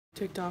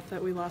ticked off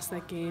that we lost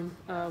that game.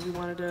 We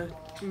wanted to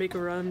make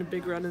a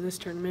big run in this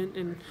tournament,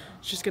 and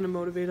it's just going to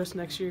motivate us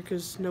next year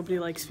because nobody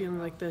likes feeling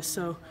like this.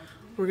 So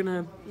we're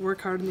going to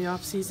work hard in the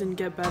off season,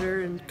 get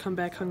better, and come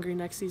back hungry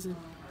next season.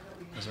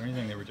 Is there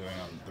anything they were doing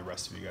on the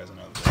rest of you guys? I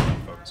know the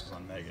focus was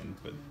on Megan,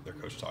 but their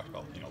coach talked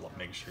about,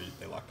 making sure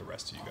they locked the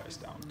rest of you guys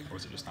down. Or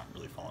was it just not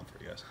really falling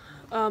for you guys?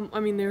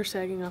 They were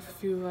sagging off a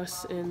few of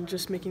us and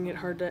just making it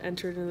hard to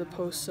enter it into the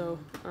post, so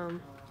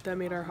that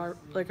made our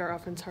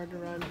offense hard to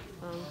run.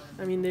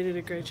 They did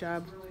a great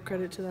job.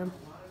 Credit to them.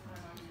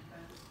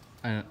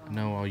 I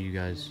know all you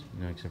guys,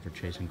 except for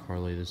Chase and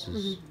Carly, this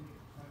is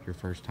your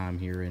first time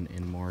here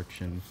in March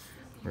and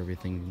where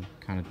everything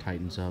kind of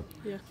tightens up.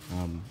 Yeah.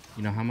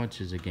 How much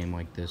is a game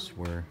like this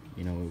where,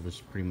 it was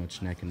pretty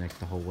much neck and neck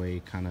the whole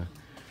way, kind of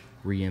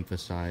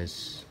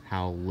re-emphasize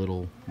how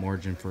little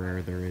margin for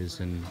error there is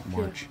in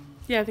March?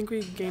 Yeah, I think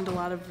we gained a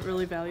lot of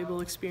really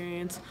valuable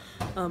experience,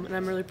 and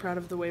I'm really proud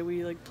of the way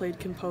we played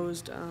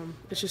composed.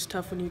 It's just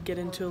tough when you get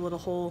into a little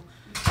hole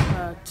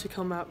to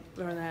come out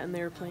on that, and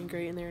they were playing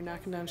great and they were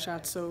knocking down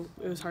shots, so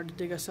it was hard to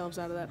dig ourselves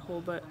out of that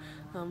hole, but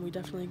we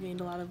definitely gained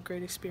a lot of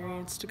great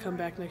experience to come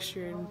back next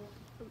year and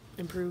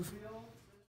improve.